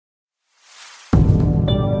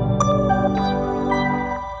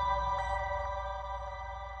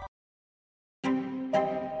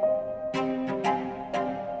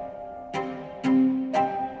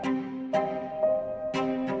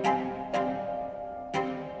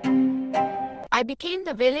I became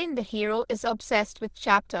the villain. The hero is obsessed with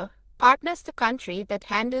chapter partners, the country that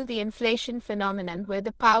handled the inflation phenomenon where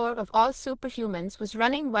the power of all superhumans was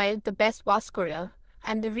running wild. The best was Korea.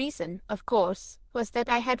 And the reason, of course, was that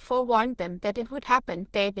I had forewarned them that it would happen.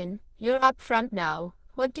 Daebin, you're up front now.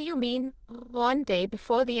 What do you mean? One day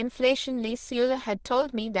before the inflation, Lee Seo had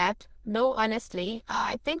told me that. No, honestly,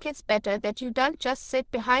 I think it's better that you don't just sit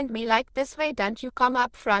behind me like this. Way don't you come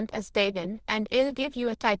up front as Daebin, and I'll give you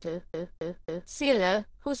a title. Seo,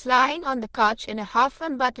 who's lying on the couch in a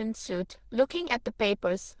half-unbuttoned suit, looking at the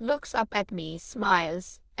papers, looks up at me,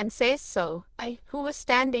 smiles, and says so. I, who was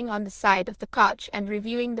standing on the side of the couch and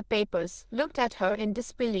reviewing the papers, looked at her in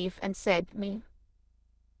disbelief and said, "Me?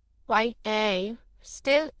 Why,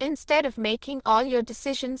 still, instead of making all your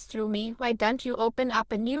decisions through me, why don't you open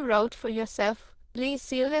up a new road for yourself?" Lee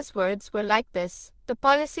Seo's words were like this. The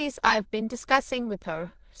policies I've been discussing with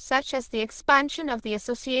her, such as the expansion of the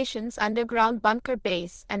association's underground bunker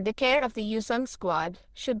base and the care of the Yuzong squad,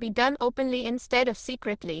 should be done openly instead of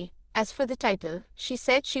secretly. As for the title, she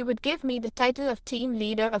said she would give me the title of Team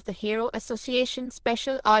Leader of the Hero Association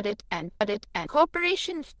Special Audit and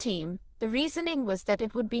Cooperation Team. The reasoning was that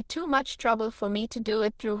it would be too much trouble for me to do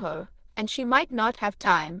it through her, and she might not have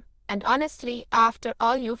time. And honestly, after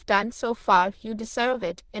all you've done so far, you deserve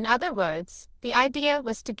it. In other words, the idea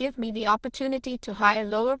was to give me the opportunity to hire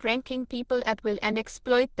lower-ranking people at will and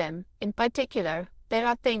exploit them. In particular, there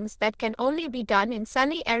are things that can only be done in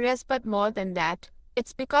sunny areas, but more than that,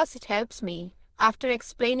 it's because it helps me. After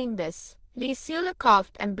explaining this, Lee Seo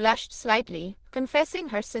coughed and blushed slightly, confessing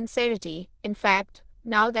her sincerity. In fact,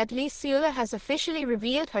 now that Lee Seo has officially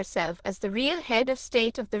revealed herself as the real head of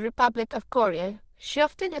state of the Republic of Korea, she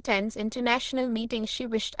often attends international meetings. She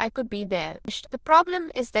wished I could be there. The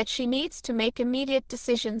problem is that she needs to make immediate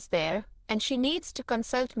decisions there, and she needs to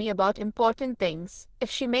consult me about important things. If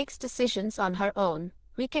she makes decisions on her own,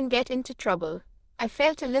 we can get into trouble. I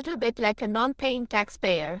felt a little bit like a non-paying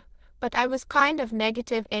taxpayer, but I was kind of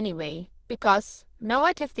negative anyway, because,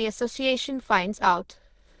 what if the association finds out?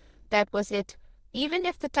 That was it. Even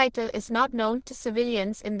if the title is not known to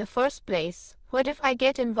civilians in the first place, what if I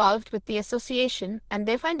get involved with the association and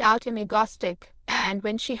they find out I'm egoistic? And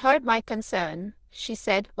when she heard my concern, she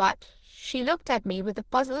said, "What?" She looked at me with a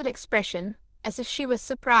puzzled expression, as if she was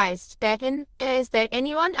surprised. "Daebin, is there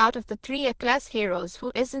anyone out of the three A-class heroes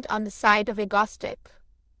who isn't on the side of egoistic?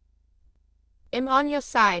 I'm on your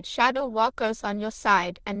side, Shadow Walker's on your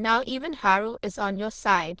side, and now even Haru is on your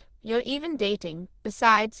side. You're even dating.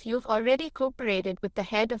 Besides, you've already cooperated with the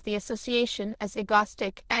head of the association as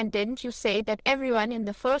egoistic, and didn't you say that everyone in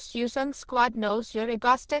the first Yuzong squad knows you're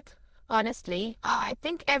egoistic? Honestly, I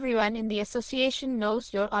think everyone in the association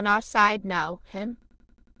knows you're on our side now.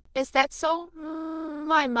 Is that so?"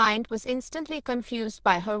 My mind was instantly confused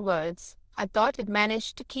by her words. I thought it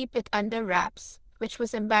managed to keep it under wraps, which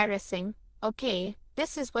was embarrassing. Okay.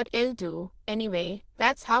 This is what I'll do. Anyway,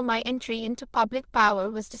 that's how my entry into public power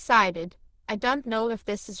was decided. I don't know if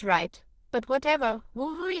this is right, but whatever.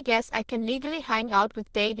 I guess I can legally hang out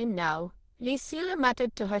with Daebin now. Lee Seo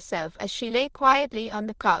muttered to herself as she lay quietly on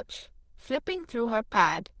the couch, flipping through her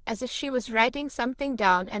pad, as if she was writing something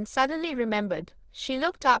down, and suddenly remembered. She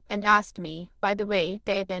looked up and asked me, "By the way,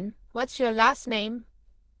 Daebin, what's your last name?"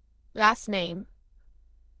 "Last name?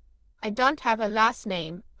 I don't have a last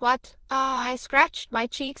name." "What?" I scratched my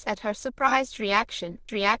cheeks at her surprised reaction.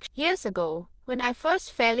 Years ago, when I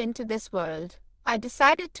first fell into this world, I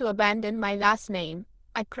decided to abandon my last name.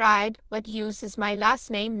 I cried, "What use is my last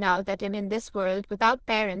name now that I'm in this world without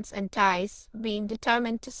parents and ties, being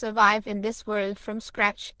determined to survive in this world from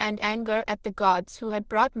scratch, and anger at the gods who had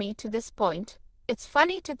brought me to this point." It's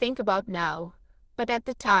funny to think about now, but at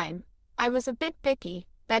the time, I was a bit picky.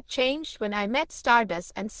 That changed when I met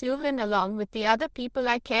Stardust and Sylvan along with the other people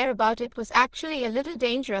I care about. It was actually a little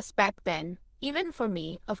dangerous back then, even for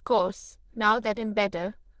me, of course. Now that I'm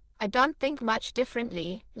better, I don't think much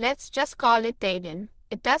differently. Let's just call it Daebin.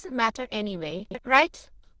 It doesn't matter anyway, right?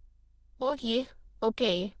 "Oh yeah,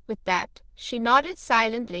 okay." With that, she nodded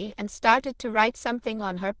silently and started to write something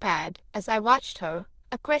on her pad. As I watched her,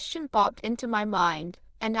 a question popped into my mind,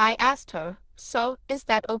 and I asked her, "So, is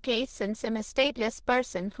that okay since I'm a stateless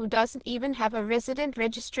person who doesn't even have a resident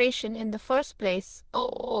registration in the first place?"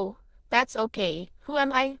 Oh, that's okay. Who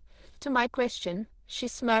am I?" To my question, she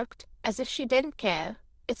smirked, as if she didn't care.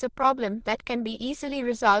 "It's a problem that can be easily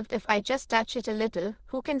resolved if I just touch it a little.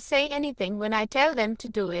 Who can say anything when I tell them to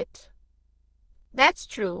do it?" "That's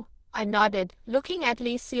true." I nodded, looking at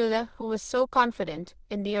Lee Seo, who was so confident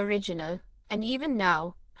in the original, and even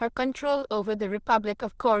now, her control over the Republic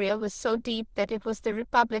of Korea was so deep that it was the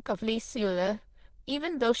Republic of Lee Seo.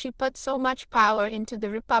 Even though she put so much power into the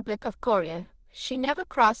Republic of Korea, she never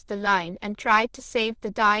crossed the line and tried to save the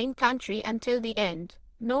dying country until the end.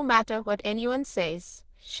 No matter what anyone says,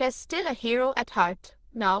 she's still a hero at heart.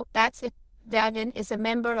 Now, that's it. Dagan is a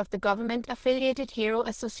member of the government-affiliated Hero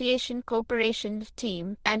Association Corporation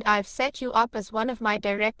team, and I've set you up as one of my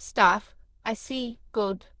direct staff. I see.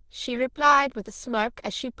 Good, she replied with a smirk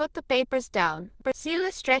as she put the papers down.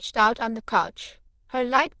 Priscilla stretched out on the couch, her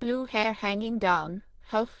light blue hair hanging down.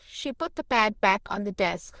 She put the pad back on the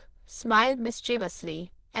desk, smiled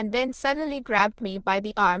mischievously, and then suddenly grabbed me by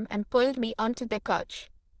the arm and pulled me onto the couch.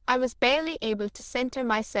 I was barely able to center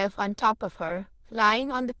myself on top of her,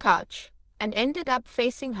 lying on the couch, and ended up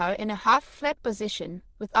facing her in a half-flat position.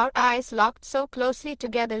 With our eyes locked so closely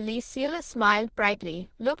together, Priscilla smiled brightly,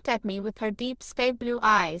 looked at me with her deep sky blue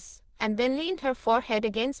eyes, and then leaned her forehead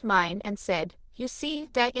against mine and said, "You see,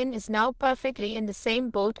 Dagan is now perfectly in the same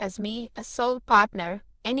boat as me, a soul partner.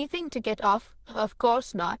 Anything to get off?" "Of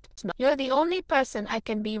course not. You're the only person I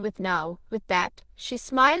can be with now." With that, she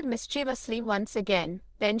smiled mischievously once again.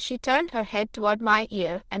 Then she turned her head toward my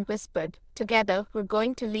ear and whispered, "Together, we're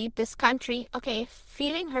going to lead this country, okay?"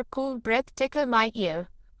 Feeling her cool breath tickle my ear,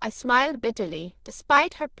 I smiled bitterly.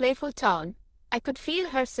 Despite her playful tone, I could feel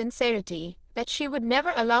her sincerity, that she would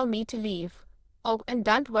never allow me to leave. "Oh, and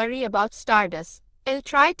don't worry about Stardust. I'll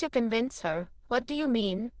try to convince her." "What do you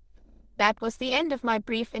mean?" That was the end of my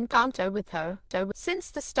brief encounter with her.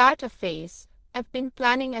 Since the start of Phase, I've been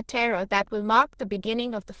planning a terror that will mark the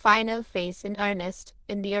beginning of the final phase in earnest,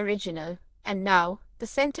 in the original. And now, the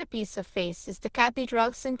centerpiece of Phase is the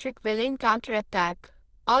Cathedral-centric villain counterattack.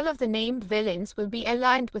 All of the named villains will be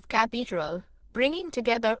aligned with Cathedral, bringing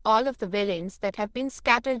together all of the villains that have been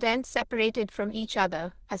scattered and separated from each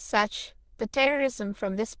other. As such, the terrorism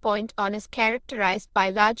from this point on is characterized by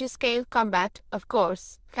larger-scale combat, of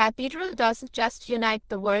course. Cathedral doesn't just unite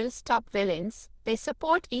the world's top villains, they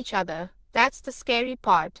support each other. That's the scary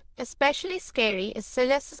part. Especially scary is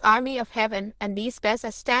Celeste's army of heaven, and these guys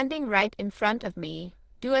are standing right in front of me.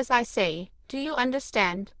 Do as I say. Do you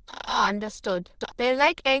understand? Understood. They're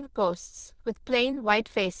like egg ghosts, with plain white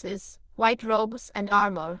faces, white robes and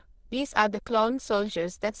armor. These are the clone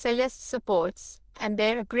soldiers that Celeste supports, and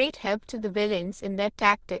they're a great help to the villains in their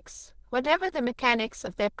tactics. Whatever the mechanics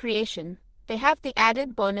of their creation, they have the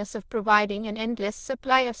added bonus of providing an endless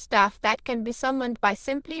supply of stuff that can be summoned by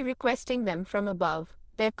simply requesting them from above.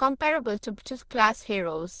 They're comparable to class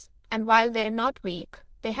heroes, and while they're not weak,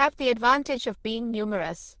 they have the advantage of being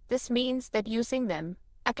numerous. This means that using them,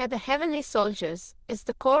 aka the heavenly soldiers, is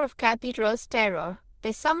the core of Cathedral's terror.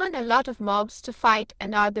 They summon a lot of mobs to fight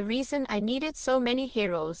and are the reason I needed so many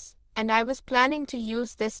heroes. And I was planning to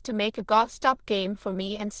use this to make a go-stop game for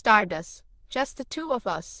me and Stardust. Just the two of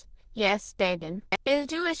us. Yes, Dagan. I'll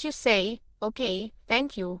do as you say. Okay,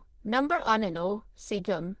 thank you. Number Onano,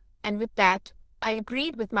 Sigum. And with that, I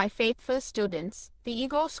agreed with my faithful students, the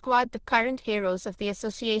Ego Squad, the current heroes of the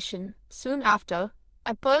association. Soon after,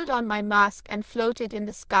 I pulled on my mask and floated in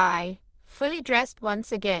the sky, fully dressed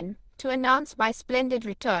once again, to announce my splendid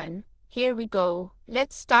return. Here we go.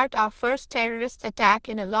 Let's start our first terrorist attack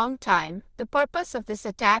in a long time. The purpose of this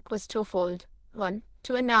attack was twofold. One,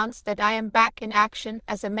 to announce that I am back in action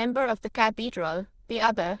as a member of the Cathedral. The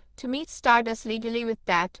other, to meet Stardust legally. With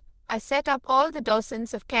that, I set up all the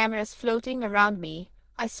dozens of cameras floating around me.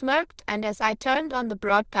 I smirked, and as I turned on the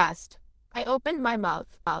broadcast, I opened my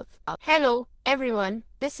mouth. "Hello, everyone.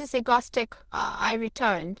 This is Agostic." I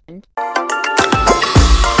returned.